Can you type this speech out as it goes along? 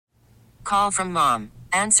call from mom.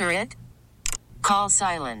 Answer it. Call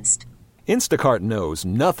silenced. Instacart knows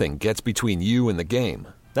nothing gets between you and the game.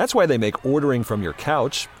 That's why they make ordering from your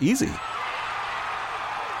couch easy.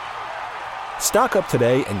 Stock up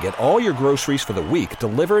today and get all your groceries for the week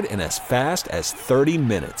delivered in as fast as 30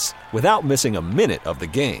 minutes without missing a minute of the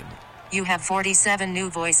game. You have 47 new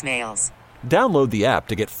voicemails. Download the app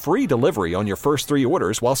to get free delivery on your first 3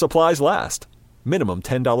 orders while supplies last. Minimum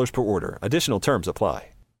 $10 per order. Additional terms apply.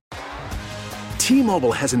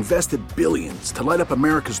 T-Mobile has invested billions to light up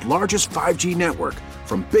America's largest 5G network,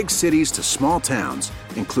 from big cities to small towns,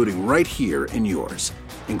 including right here in yours.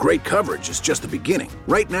 And great coverage is just the beginning.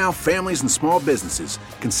 Right now, families and small businesses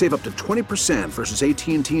can save up to 20% versus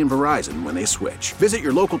AT&T and Verizon when they switch. Visit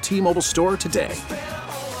your local T-Mobile store today.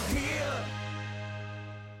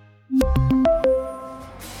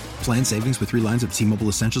 Plan savings with 3 lines of T-Mobile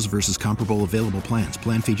Essentials versus comparable available plans.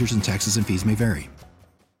 Plan features and taxes and fees may vary.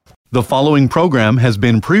 The following program has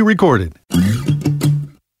been pre-recorded.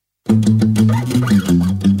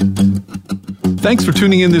 Thanks for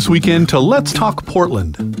tuning in this weekend to Let's Talk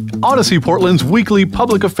Portland, Odyssey Portland's weekly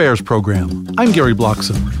public affairs program. I'm Gary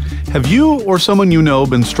Bloxam. Have you or someone you know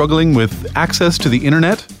been struggling with access to the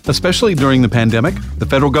internet, especially during the pandemic? The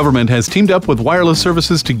federal government has teamed up with wireless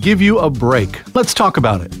services to give you a break. Let's talk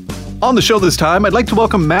about it. On the show this time, I'd like to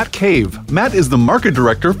welcome Matt Cave. Matt is the market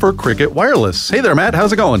director for Cricket Wireless. Hey there, Matt.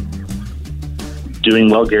 How's it going? Doing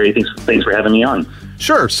well, Gary. Thanks for having me on.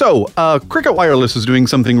 Sure. So, Cricket Wireless is doing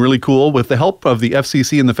something really cool with the help of the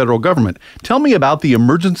FCC and the federal government. Tell me about the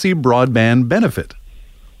Emergency Broadband Benefit.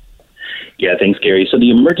 Yeah, thanks, Gary. So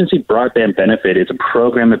the Emergency Broadband Benefit is a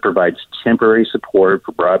program that provides temporary support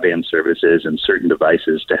for broadband services and certain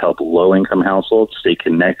devices to help low-income households stay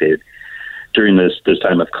connected during this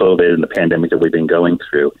time of COVID and the pandemic that we've been going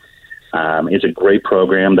through. It's a great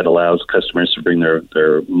program that allows customers to bring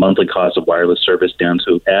their monthly cost of wireless service down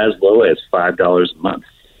to as low as $5 a month.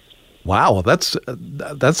 Wow,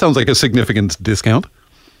 that sounds like a significant discount.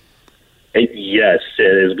 Yes,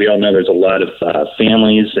 as we all know, there's a lot of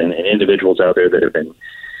families and individuals out there that have been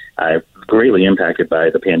greatly impacted by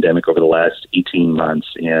the pandemic over the last 18 months.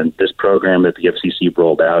 And this program that the FCC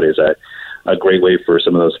rolled out is a great way for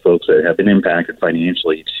some of those folks that have been impacted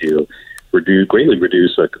financially to greatly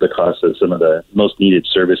reduce the cost of some of the most needed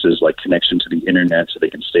services like connection to the internet so they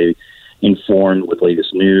can stay informed with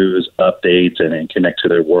latest news, updates, and connect to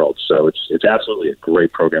their world. So it's absolutely a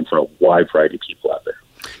great program for a wide variety of people out there.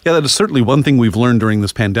 Yeah, that is certainly one thing we've learned during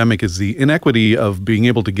this pandemic is the inequity of being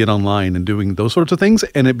able to get online and doing those sorts of things.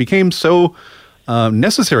 And it became so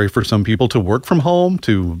necessary for some people to work from home,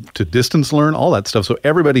 to distance learn, all that stuff. So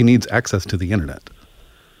everybody needs access to the internet.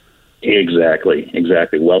 Exactly.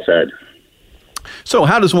 Well said. So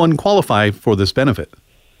how does one qualify for this benefit?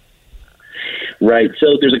 Right.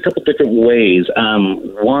 So there's a couple different ways.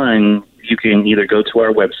 One, you can either go to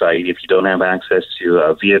our website. If you don't have access to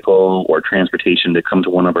a vehicle or transportation to come to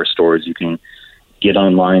one of our stores, you can get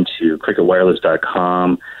online to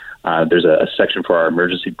cricketwireless.com. There's a section for our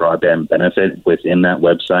emergency broadband benefit within that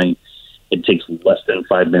website. It takes less than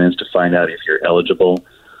 5 minutes to find out if you're eligible.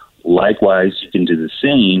 Likewise, you can do the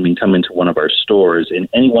same and come into one of our stores, and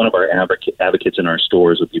any one of our advocates in our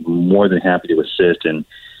stores would be more than happy to assist in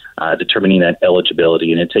determining that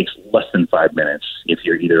eligibility, and it takes less than 5 minutes if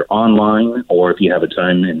you're either online or if you have a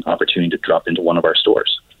time and opportunity to drop into one of our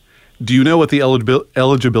stores. Do you know what the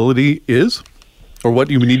eligibility is, or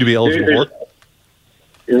what you need to be eligible for?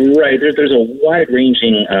 Right. There's a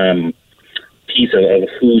wide-ranging piece of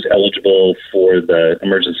who's eligible for the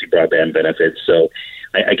emergency broadband benefit. So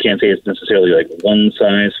I can't say it's necessarily like one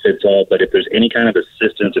size fits all, but if there's any kind of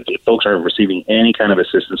assistance, if folks are receiving any kind of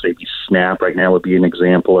assistance, maybe SNAP right now would be an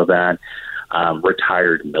example of that.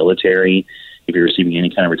 Retired military, if you're receiving any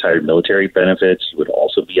kind of retired military benefits, you would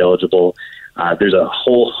also be eligible. There's a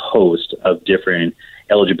whole host of different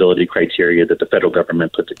eligibility criteria that the federal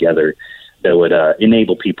government put together that would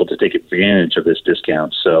enable people to take advantage of this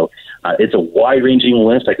discount. So it's a wide-ranging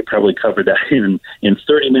list. I could probably cover that in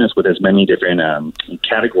 30 minutes with as many different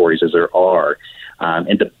categories as there are.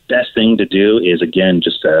 And the best thing to do is, again,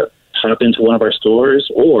 just hop into one of our stores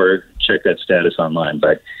or check that status online.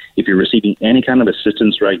 But if you're receiving any kind of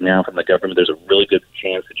assistance right now from the government, there's a really good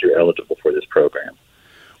chance that you're eligible for this program.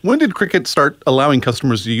 When did Cricket start allowing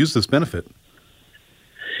customers to use this benefit?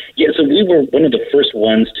 Yeah, so we were one of the first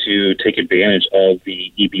ones to take advantage of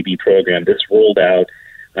the EBB program. This rolled out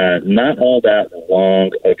not all that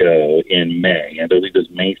long ago in May. I believe it was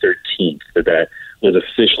May 13th that was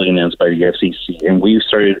officially announced by the FCC, and we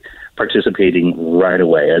started participating right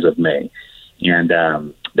away as of May. And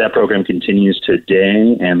that program continues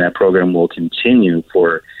today, and that program will continue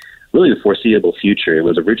for really the foreseeable future. It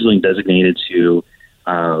was originally designated to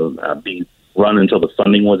be run until the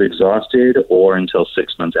funding was exhausted or until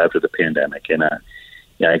 6 months after the pandemic. And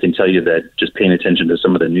I can tell you that just paying attention to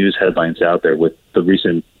some of the news headlines out there with the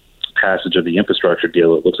recent passage of the infrastructure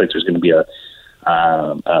deal, it looks like there's going to be a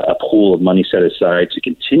pool of money set aside to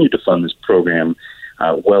continue to fund this program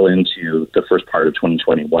well into the first part of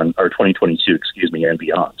 2021 or 2022, and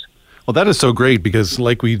beyond. Well, that is so great because,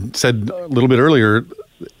 like we said a little bit earlier,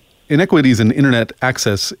 inequities in internet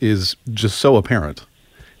access is just so apparent.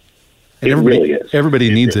 And it really is.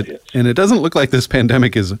 Everybody needs really it. And it doesn't look like this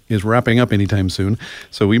pandemic is wrapping up anytime soon.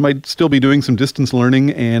 So we might still be doing some distance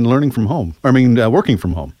learning and working from home.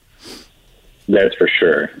 That's for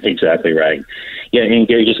sure. Exactly right. Yeah, and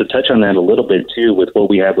Gary, just to touch on that a little bit too with what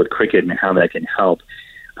we have with Cricket and how that can help,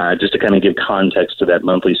 just to kind of give context to that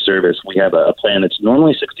monthly service, we have a plan that's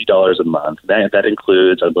normally $60 a month. That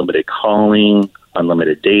includes unlimited calling,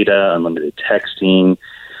 unlimited data, unlimited texting.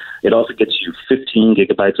 It also gets you 15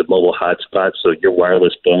 gigabytes of mobile hotspot, so your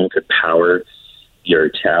wireless phone could power your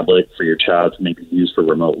tablet for your child to maybe use for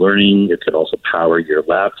remote learning. It could also power your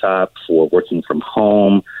laptop for working from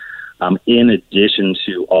home. In addition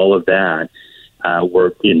to all of that,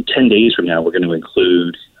 we're in 10 days from now, we're going to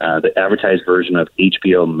include the advertised version of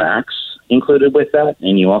HBO Max included with that,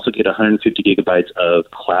 and you also get 150 gigabytes of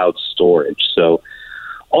cloud storage. So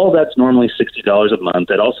all that's normally $60 a month.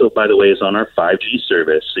 That also, by the way, is on our 5G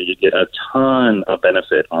service, so you get a ton of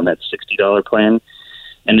benefit on that $60 plan.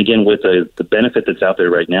 And again, with the benefit that's out there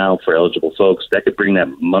right now for eligible folks, that could bring that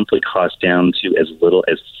monthly cost down to as little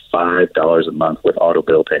as $5 a month with auto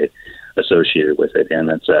bill pay associated with it. And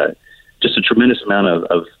that's just a tremendous amount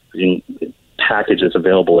of package that's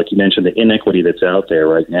available. Like you mentioned, the inequity that's out there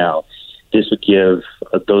right now. This would give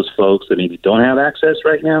those folks that maybe don't have access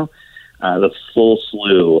right now the full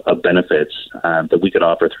slew of benefits that we could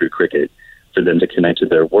offer through Cricket for them to connect to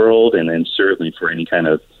their world, and then certainly for any kind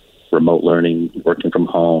of remote learning, working from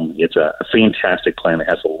home. It's a fantastic plan that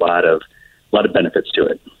has a lot of benefits to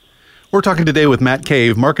it. We're talking today with Matt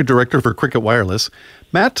Cave, Market Director for Cricket Wireless.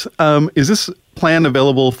 Matt, is this plan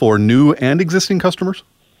available for new and existing customers?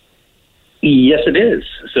 Yes, it is.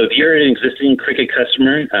 So if you're an existing Cricket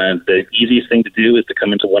customer, the easiest thing to do is to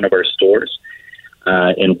come into one of our stores,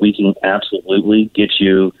 and we can absolutely get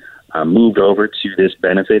you moved over to this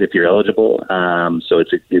benefit if you're eligible. So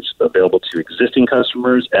it's available to existing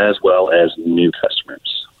customers as well as new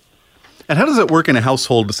customers. And how does it work in a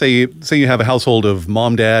household? Say you have a household of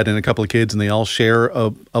mom, dad, and a couple of kids, and they all share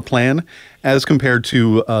a plan, as compared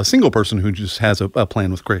to a single person who just has a plan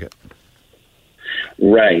with Cricket.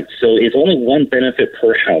 Right. So it's only one benefit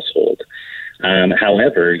per household.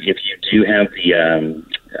 However, if you do have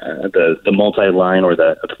the multi-line or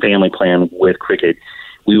the family plan with Cricket,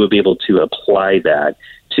 we would be able to apply that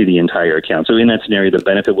to the entire account. So in that scenario, the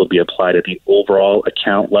benefit will be applied at the overall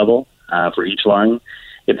account level for each line.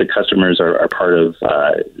 If the customers are part of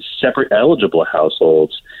separate eligible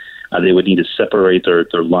households, they would need to separate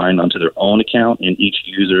their line onto their own account, and each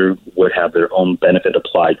user would have their own benefit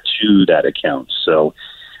applied to that account. So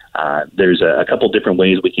there's a couple different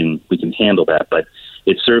ways we can handle that, but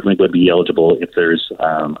it certainly would be eligible if there's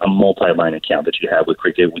a multi-line account that you have with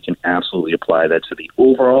Cricket. We can absolutely apply that to the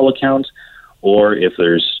overall account, or if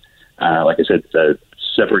there's, like I said,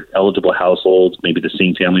 separate eligible households, maybe the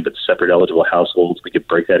same family but separate eligible households, we could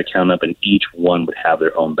break that account up and each one would have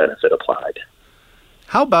their own benefit applied.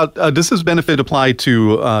 How about, does this benefit apply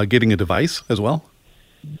to getting a device as well?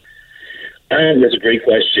 That's a great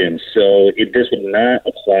question. So this would not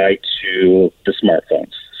apply to the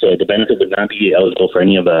smartphones. So the benefit would not be eligible for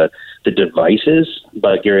any of the devices.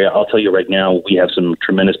 But Gary, I'll tell you right now, we have some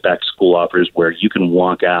tremendous back-to-school offers where you can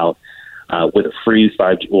walk out with a free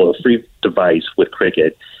 5G, a free device with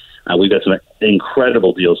Cricket. We've got some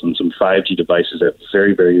incredible deals on some 5G devices at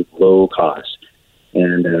very, very low cost.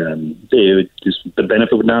 And the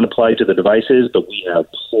benefit would not apply to the devices, but we have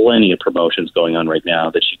plenty of promotions going on right now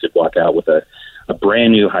that you could walk out with a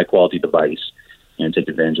brand new high-quality device and take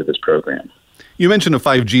advantage of this program. You mentioned a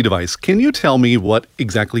 5G device. Can you tell me what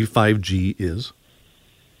exactly 5G is?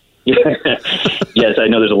 Yes, I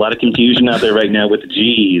know there's a lot of confusion out there right now with the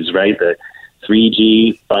Gs, right? The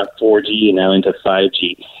 3G, 4G, and now into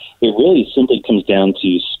 5G. It really simply comes down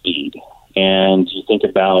to speed. And you think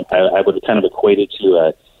about, I would kind of equate it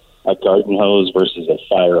to a garden hose versus a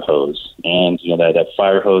fire hose. And, that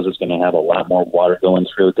fire hose is going to have a lot more water going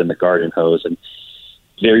through it than the garden hose. And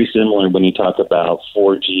very similar when you talk about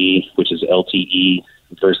 4G, which is LTE,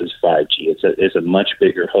 versus 5G. It's a much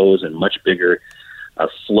bigger hose and much bigger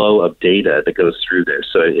flow of data that goes through there.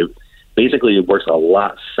 So it works a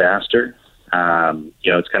lot faster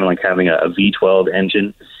It's kind of like having a V12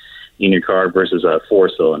 engine in your car versus a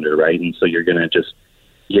 4-cylinder, right? And so you're going to just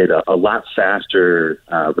get a lot faster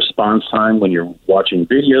response time when you're watching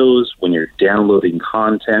videos, when you're downloading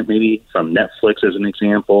content, maybe from Netflix as an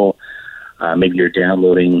example. Maybe you're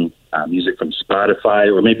downloading music from Spotify,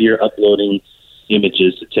 or maybe you're uploading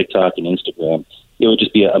images to TikTok and Instagram. It would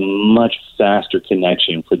just be a much faster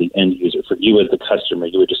connection for the end user. For you as the customer,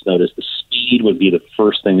 you would just notice the speed would be the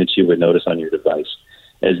first thing that you would notice on your device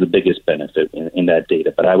as the biggest benefit in that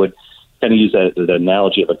data. But I would kind of use the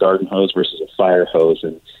analogy of a garden hose versus a fire hose.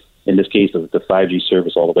 And in this case, the 5G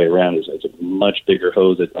service all the way around is a much bigger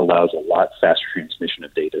hose that allows a lot faster transmission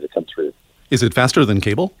of data to come through. Is it faster than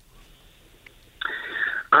cable?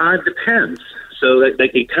 It depends. So it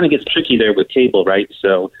kind of gets tricky there with cable, right?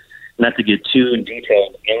 So not to get too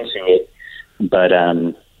detailed into it, but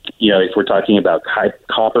if we're talking about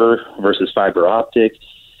copper versus fiber optic,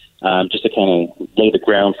 just to kind of lay the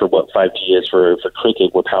ground for what 5G is for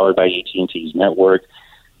Cricket, we're powered by AT&T's network.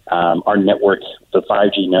 Our network, the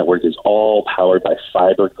 5G network, is all powered by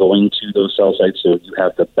fiber going to those cell sites. So you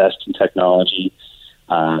have the best in technology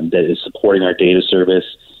that is supporting our data service.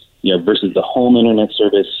 Versus the home internet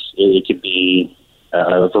service, it could be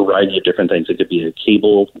a variety of different things. It could be a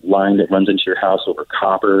cable line that runs into your house over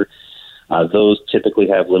copper. Those typically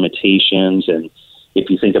have limitations. And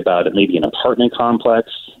if you think about it, maybe an apartment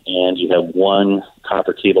complex, and you have one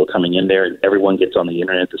copper cable coming in there, and everyone gets on the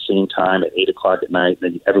internet at the same time at 8 o'clock at night,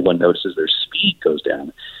 and then everyone notices their speed goes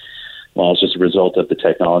down. Well, it's just a result of the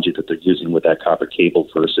technology that they're using with that copper cable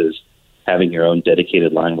versus having your own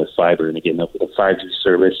dedicated line with fiber. And again, with a 5G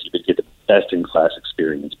service, you would get the best-in-class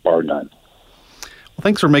experience, bar none. Well,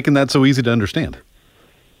 thanks for making that so easy to understand.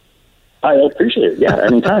 I appreciate it. Yeah,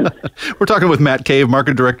 anytime. We're talking with Matt Cave,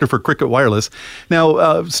 Market Director for Cricket Wireless.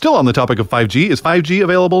 Now, still on the topic of 5G, is 5G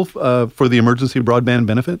available for the emergency broadband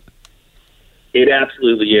benefit? It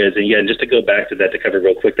absolutely is. And again, just to go back to that, to cover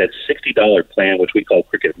real quick, that $60 plan, which we call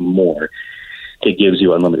Cricket More, it gives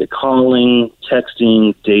you unlimited calling,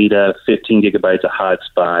 texting, data, 15 gigabytes of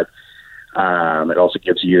hotspot. It also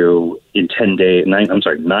gives you in 9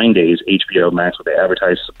 days HBO Max with the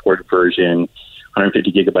advertised support version,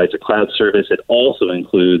 150 gigabytes of cloud service. It also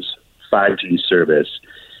includes 5G service.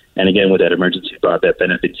 And again, with that emergency broadband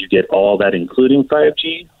benefit, you get all that, including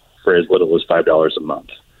 5G, for as little as $5 a month.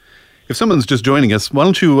 If someone's just joining us, why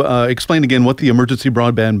don't you explain again what the emergency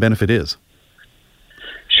broadband benefit is?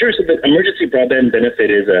 Sure. So the emergency broadband benefit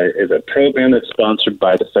is a program that's sponsored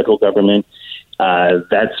by the federal government.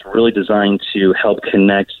 That's really designed to help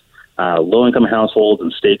connect low-income households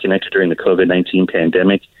and stay connected during the COVID-19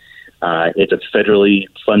 pandemic. It's a federally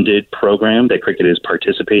funded program that Cricket is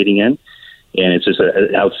participating in, and it's just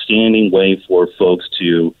an outstanding way for folks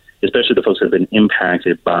to, especially the folks that have been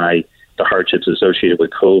impacted by the hardships associated with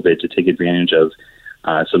COVID, to take advantage of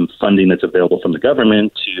some funding that's available from the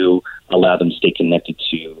government to allow them to stay connected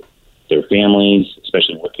to their families,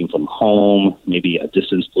 especially working from home, maybe a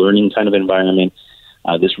distance learning kind of environment.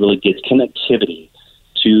 This really gets connectivity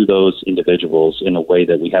to those individuals in a way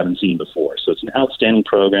that we haven't seen before. So it's an outstanding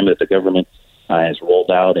program that the government has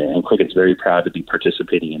rolled out, and Cricket's very proud to be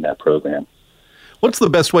participating in that program. What's the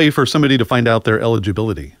best way for somebody to find out their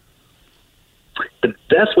eligibility? The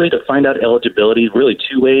best way to find out eligibility, really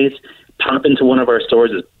two ways. Pop into one of our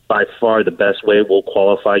stores is by far the best way. We'll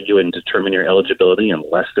qualify you and determine your eligibility in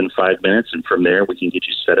less than 5 minutes, and from there we can get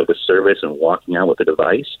you set up with service and walking out with a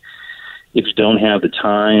device. If you don't have the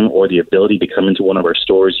time or the ability to come into one of our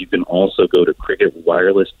stores, you can also go to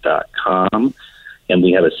cricketwireless.com, and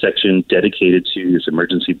we have a section dedicated to this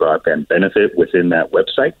emergency broadband benefit within that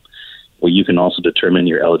website, where you can also determine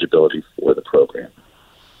your eligibility for the program.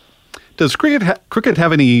 Does Cricket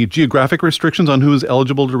have any geographic restrictions on who is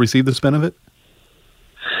eligible to receive this benefit?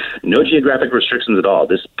 No geographic restrictions at all.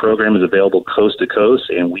 This program is available coast to coast,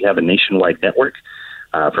 and we have a nationwide network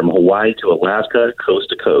from Hawaii to Alaska, coast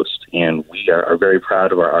to coast. And we are very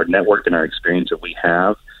proud of our network and our experience that we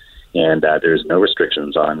have, and there's no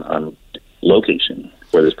restrictions on location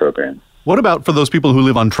for this program. What about for those people who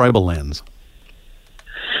live on tribal lands?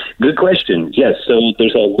 Good question. Yes, so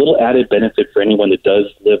there's a little added benefit for anyone that does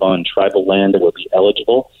live on tribal land that will be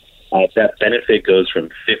eligible. That benefit goes from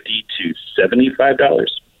 $50 to $75.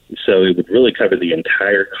 So it would really cover the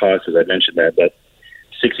entire cost, as I mentioned, that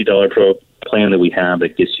 $60 plan that we have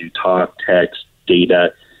that gets you talk, text,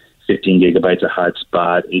 data, 15 gigabytes of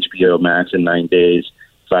hotspot, HBO Max in 9 days,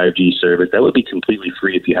 5G service. That would be completely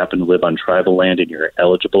free if you happen to live on tribal land and you're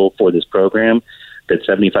eligible for this program. That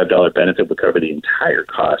 $75 benefit would cover the entire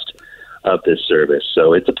cost of this service.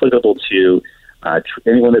 So it's applicable to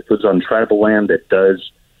anyone that lives on tribal land that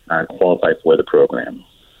does qualify for the program.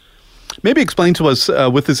 Maybe explain to us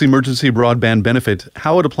with this emergency broadband benefit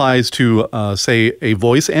how it applies to, say, a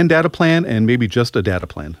voice and data plan, and maybe just a data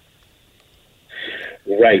plan.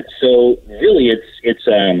 Right. So really,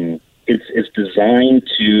 it's designed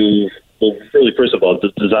to, well, really, first of all,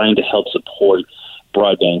 it's designed to help support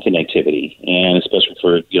broadband connectivity, and especially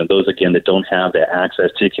for those again that don't have the access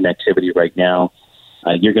to connectivity right now.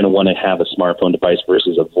 You're going to want to have a smartphone device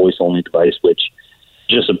versus a voice-only device, which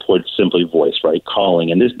just supports simply voice, right?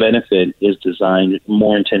 Calling. And this benefit is designed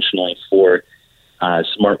more intentionally for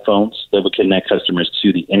smartphones that would connect customers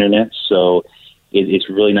to the internet. So it's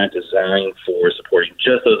really not designed for supporting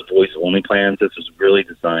just those voice-only plans. This is really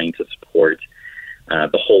designed to support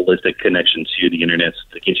the holistic connection to the internet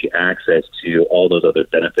to get you access to all those other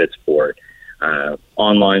benefits for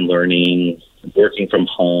online learning, working from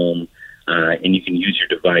home, and you can use your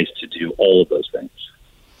device to do all of those things.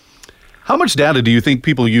 How much data do you think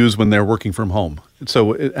people use when they're working from home?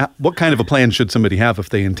 So what kind of a plan should somebody have if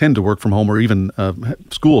they intend to work from home or even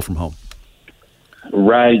school from home?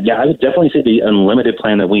 Right. Yeah, I would definitely say the unlimited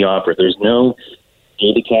plan that we offer. There's no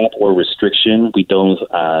data cap or restriction. We don't.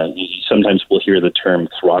 Sometimes we'll hear the term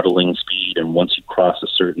throttling speed, and once you cross a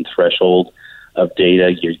certain threshold of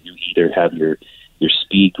data, you either have your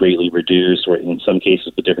speed greatly reduced, or in some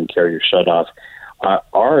cases, with different carriers, shut off.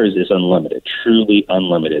 Ours is unlimited, truly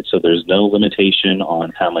unlimited. So there's no limitation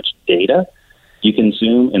on how much data you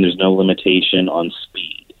consume, and there's no limitation on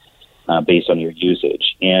speed based on your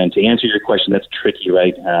usage. And to answer your question, that's tricky,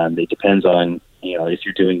 right? It depends on, if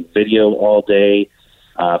you're doing video all day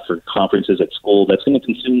for conferences at school, that's going to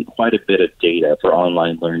consume quite a bit of data for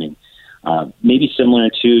online learning. Maybe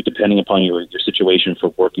similar to, depending upon your situation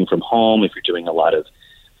for working from home, if you're doing a lot of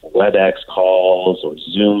WebEx calls or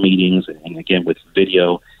Zoom meetings, and again, with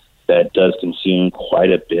video, that does consume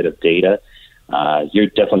quite a bit of data. You're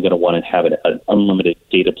definitely going to want to have an unlimited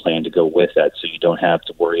data plan to go with that, so you don't have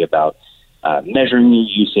to worry about measuring your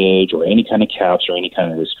usage or any kind of caps or any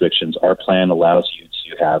kind of restrictions. Our plan allows you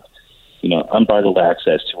to have, unbridled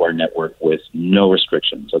access to our network with no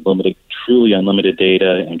restrictions, truly unlimited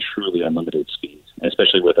data and truly unlimited speed,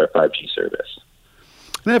 especially with our 5G service.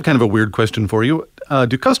 I have kind of a weird question for you.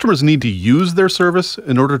 Do customers need to use their service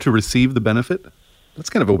in order to receive the benefit?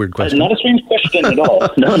 That's kind of a weird question. Not a strange question at all.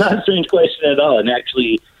 No, not a strange question at all. And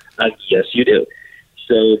actually, yes, you do.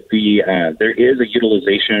 So there is a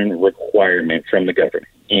utilization requirement from the government.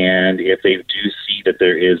 And if they do see that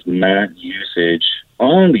there is not usage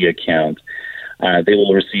on the account, they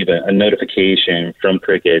will receive a notification from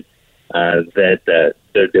Cricket that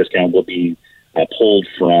their discount will be pulled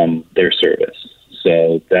from their service.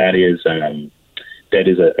 So that is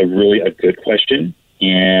a really good question,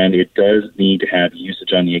 and it does need to have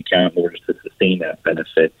usage on the account in order to sustain that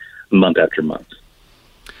benefit month after month.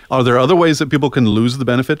 Are there other ways that people can lose the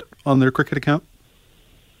benefit on their Cricket account?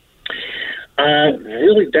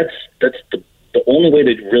 Really, that's the only way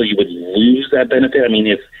that really you would lose that benefit. I mean,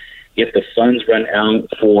 if the funds run out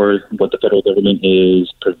for what the federal government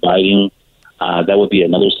is providing, that would be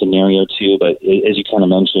another scenario too. But as you kind of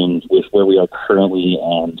mentioned, with where we are currently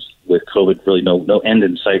and with COVID, really no end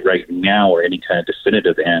in sight right now or any kind of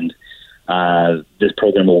definitive end, this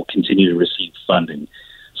program will continue to receive funding.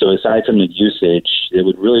 So aside from the usage, it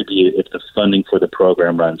would really be if the funding for the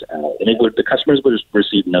program runs out. And the customers would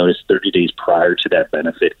receive notice 30 days prior to that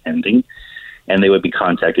benefit ending, and they would be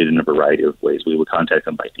contacted in a variety of ways. We would contact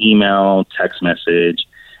them by email, text message,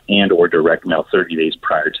 and or direct mail 30 days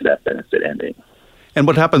prior to that benefit ending. And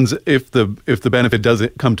what happens if the benefit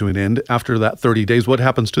doesn't come to an end after that 30 days? What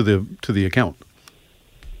happens to the account?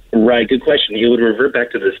 Right, good question. It would revert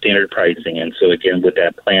back to the standard pricing. And so again, with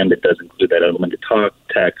that plan that does include that unlimited talk,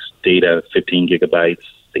 text, data, 15 gigabytes,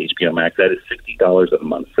 the HBO Max, that is $60 a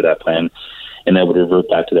month for that plan. And that would revert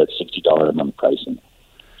back to that $60 a month pricing.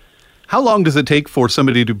 How long does it take for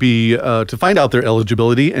somebody to find out their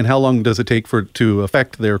eligibility, and how long does it take to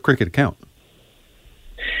affect their Cricket account?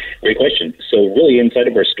 Great question. So really inside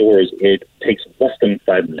of our stores, it takes less than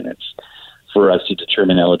 5 minutes for us to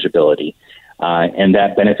determine eligibility. And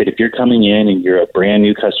that benefit, if you're coming in and you're a brand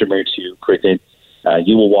new customer to Cricket,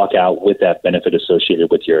 you will walk out with that benefit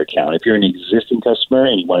associated with your account. If you're an existing customer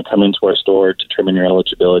and you want to come into our store, determine your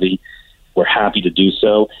eligibility, we're happy to do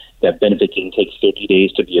so. That benefit can take 50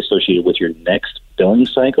 days to be associated with your next billing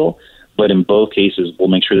cycle. But in both cases, we'll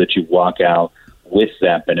make sure that you walk out with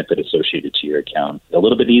that benefit associated to your account. A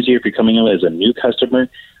little bit easier if you're coming in as a new customer.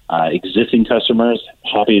 Existing customers,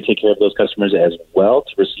 happy to take care of those customers as well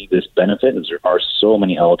to receive this benefit. As there are so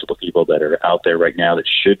many eligible people that are out there right now that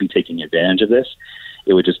should be taking advantage of this.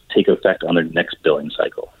 It would just take effect on their next billing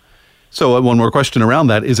cycle. So one more question around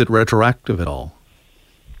that. Is it retroactive at all?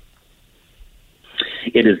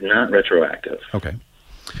 It is not retroactive. Okay.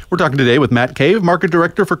 We're talking today with Matt Cave, Market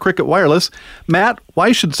Director for Cricket Wireless. Matt,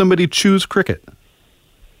 why should somebody choose Cricket?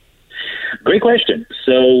 Great question.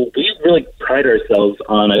 So we really pride ourselves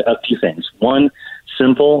on a few things. One,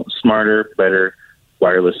 simple, smarter, better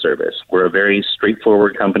wireless service. We're a very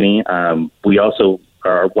straightforward company. We also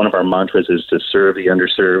one of our mantras is to serve the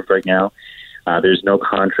underserved right now. There's no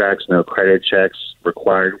contracts, no credit checks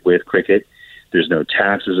required with Cricket. There's no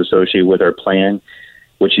taxes associated with our plan.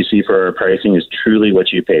 What you see for our pricing is truly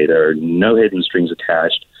what you pay. There are no hidden strings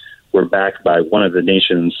attached. We're backed by one of the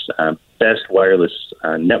nation's best wireless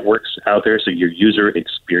networks out there, so your user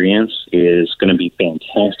experience is going to be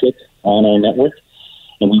fantastic on our network.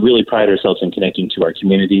 And we really pride ourselves in connecting to our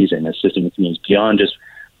communities and assisting the communities beyond just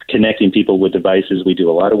connecting people with devices. We do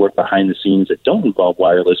a lot of work behind the scenes that don't involve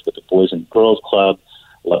wireless with the Boys and Girls Club,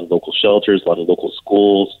 a lot of local shelters, a lot of local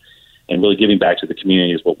schools, and really giving back to the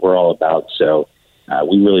community is what we're all about. So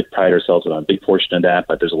we really pride ourselves on a big portion of that,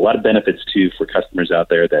 but there's a lot of benefits, too, for customers out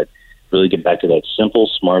there that really get back to that simple,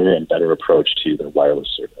 smarter, and better approach to their wireless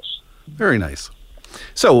service. Very nice.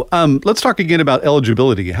 So let's talk again about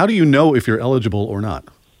eligibility. How do you know if you're eligible or not?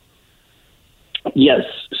 Yes.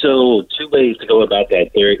 So two ways to go about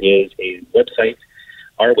that. There is a website,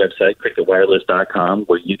 our website, cricketwireless.com,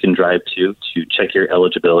 where you can drive to check your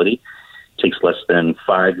eligibility. It takes less than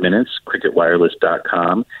 5 minutes,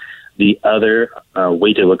 cricketwireless.com. The other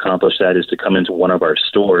way to accomplish that is to come into one of our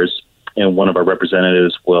stores, and one of our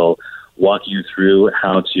representatives will walk you through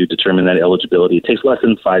how to determine that eligibility. It takes less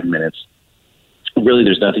than 5 minutes. Really,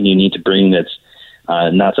 there's nothing you need to bring that's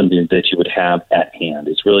not something that you would have at hand.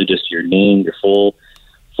 It's really just your name, your full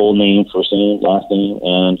name, first name, last name,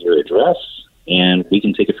 and your address, and we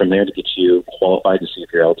can take it from there to get you qualified to see if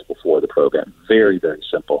you're eligible for the program. Very, very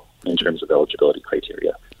simple in terms of eligibility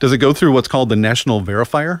criteria. Does it go through what's called the National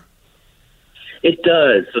Verifier? It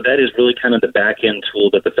does. So that is really kind of the back-end tool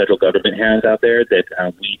that the federal government has out there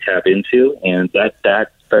that we tap into, and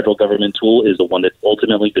that federal government tool is the one that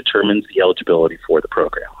ultimately determines the eligibility for the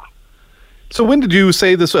program. So when did you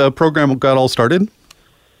say this program got all started?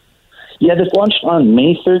 Yeah, this launched on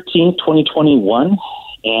May 13th, 2021,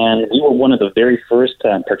 and we were one of the very first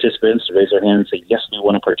participants to raise our hand and say, yes, we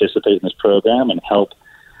want to participate in this program and help,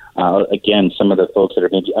 again, some of the folks that are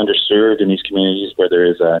maybe underserved in these communities where there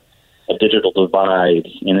is a digital divide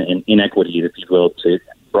and inequity, if you will, to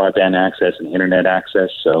broadband access and internet access.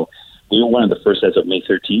 So we were one of the first as of May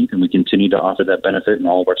 13th, and we continue to offer that benefit in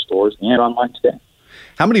all of our stores and online today.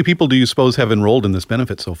 How many people do you suppose have enrolled in this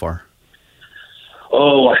benefit so far?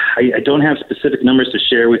 Oh, I don't have specific numbers to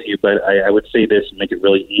share with you, but I would say this and make it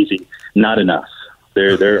really easy. Not enough.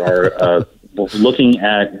 There are, looking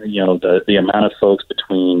at, the amount of folks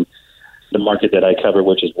between the market that I cover,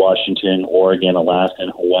 which is Washington, Oregon, Alaska,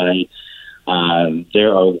 and Hawaii,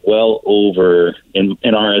 there are well over, in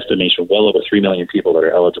our estimation, well over 3 million people that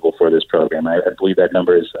are eligible for this program. I believe that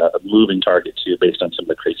number is a moving target, too, based on some of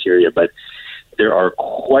the criteria, but there are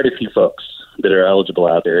quite a few folks that are eligible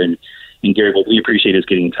out there. And Gary, what we appreciate is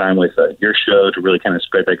getting time with your show to really kind of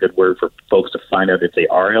spread that good word for folks to find out if they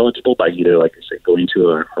are eligible by either, like I say, going to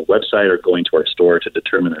our website or going to our store to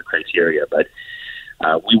determine their criteria. But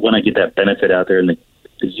we want to get that benefit out there and the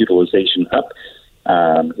utilization up.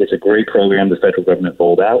 It's a great program the federal government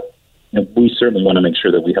rolled out, and we certainly want to make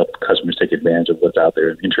sure that we help customers take advantage of what's out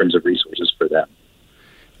there in terms of resources for them.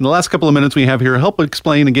 In the last couple of minutes we have here, help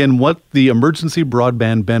explain again what the emergency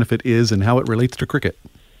broadband benefit is and how it relates to Cricket.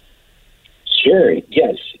 Sure,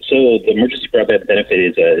 yes. So the emergency broadband benefit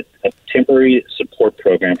is a temporary support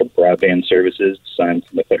program for broadband services designed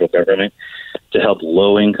from the federal government to help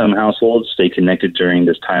low-income households stay connected during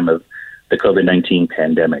this time of the COVID-19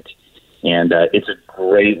 pandemic. And it's a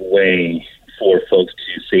great way for folks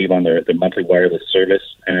to save on their monthly wireless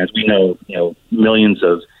service. And as we know, millions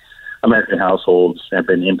of American households have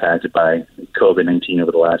been impacted by COVID-19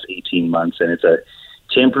 over the last 18 months, and it's a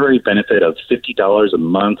temporary benefit of $50 a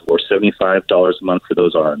month or $75 a month for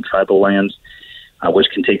those on tribal lands, which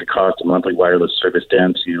can take the cost of monthly wireless service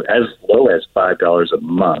down to as low as $5 a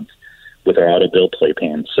month with our out-of-bill play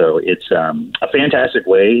plan. So it's a fantastic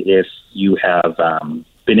way if you have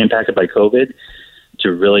been impacted by COVID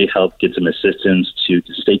to really help get some assistance to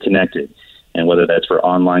stay connected. And whether that's for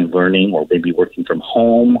online learning or maybe working from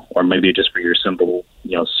home or maybe just for your simple,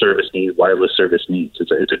 service needs, wireless service needs,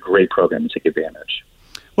 it's a great program to take advantage.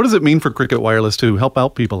 What does it mean for Cricket Wireless to help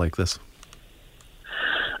out people like this?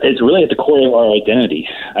 It's really at the core of our identity.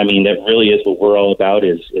 I mean, that really is what we're all about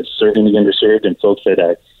is serving the underserved and folks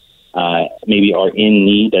that maybe are in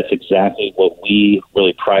need. That's exactly what we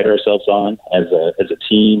really pride ourselves on as a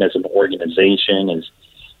team, as an organization, is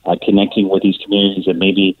connecting with these communities that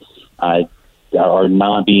maybe are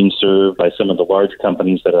not being served by some of the larger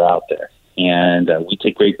companies that are out there. And we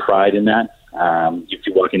take great pride in that. If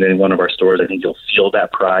you walk into any one of our stores, I think you'll feel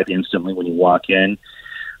that pride instantly when you walk in.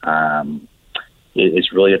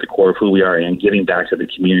 It's really at the core of who we are, and giving back to the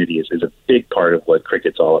community is a big part of what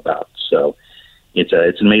Cricket's all about. So it's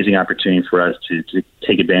an amazing opportunity for us to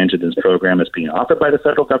take advantage of this program that's being offered by the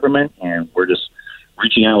federal government, and we're just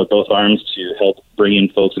reaching out with both arms to help bring in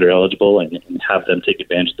folks that are eligible and have them take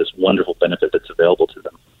advantage of this wonderful benefit that's available to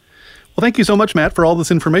them. Well, thank you so much, Matt, for all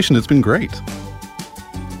this information. It's been great.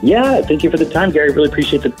 Yeah, thank you for the time, Gary. Really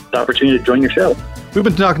appreciate the opportunity to join your show. We've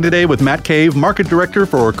been talking today with Matt Cave, Market Director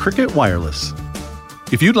for Cricket Wireless.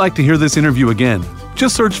 If you'd like to hear this interview again,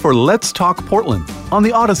 just search for Let's Talk Portland on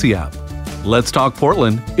the Odyssey app. Let's Talk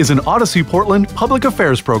Portland is an Odyssey Portland public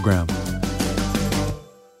affairs program.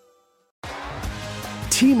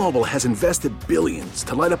 T-Mobile has invested billions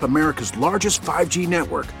to light up America's largest 5G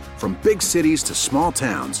network, from big cities to small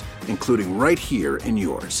towns, including right here in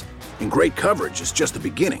yours. And great coverage is just the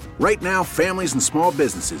beginning. Right now, families and small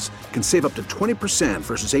businesses can save up to 20%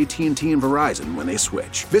 versus AT&T and Verizon when they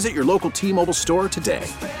switch. Visit your local T-Mobile store today.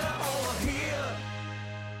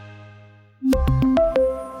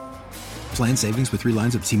 Plan savings with 3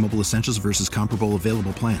 lines of T-Mobile Essentials versus comparable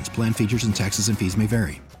available plans. Plan features and taxes and fees may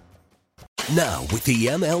vary. Now, with the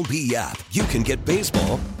MLB app, you can get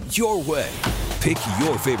baseball your way. Pick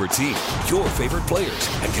your favorite team, your favorite players,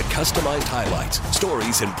 and get customized highlights,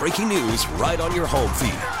 stories, and breaking news right on your home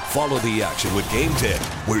feed. Follow the action with Game Day,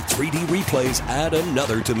 where 3D replays add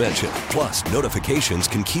another dimension. Plus, notifications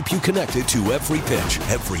can keep you connected to every pitch,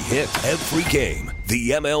 every hit, every game. The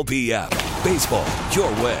MLB app. Baseball your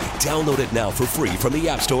way. Download it now for free from the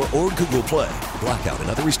App Store or Google Play. Blackout and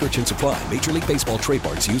other restrictions apply. Major League Baseball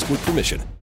trademarks used with permission.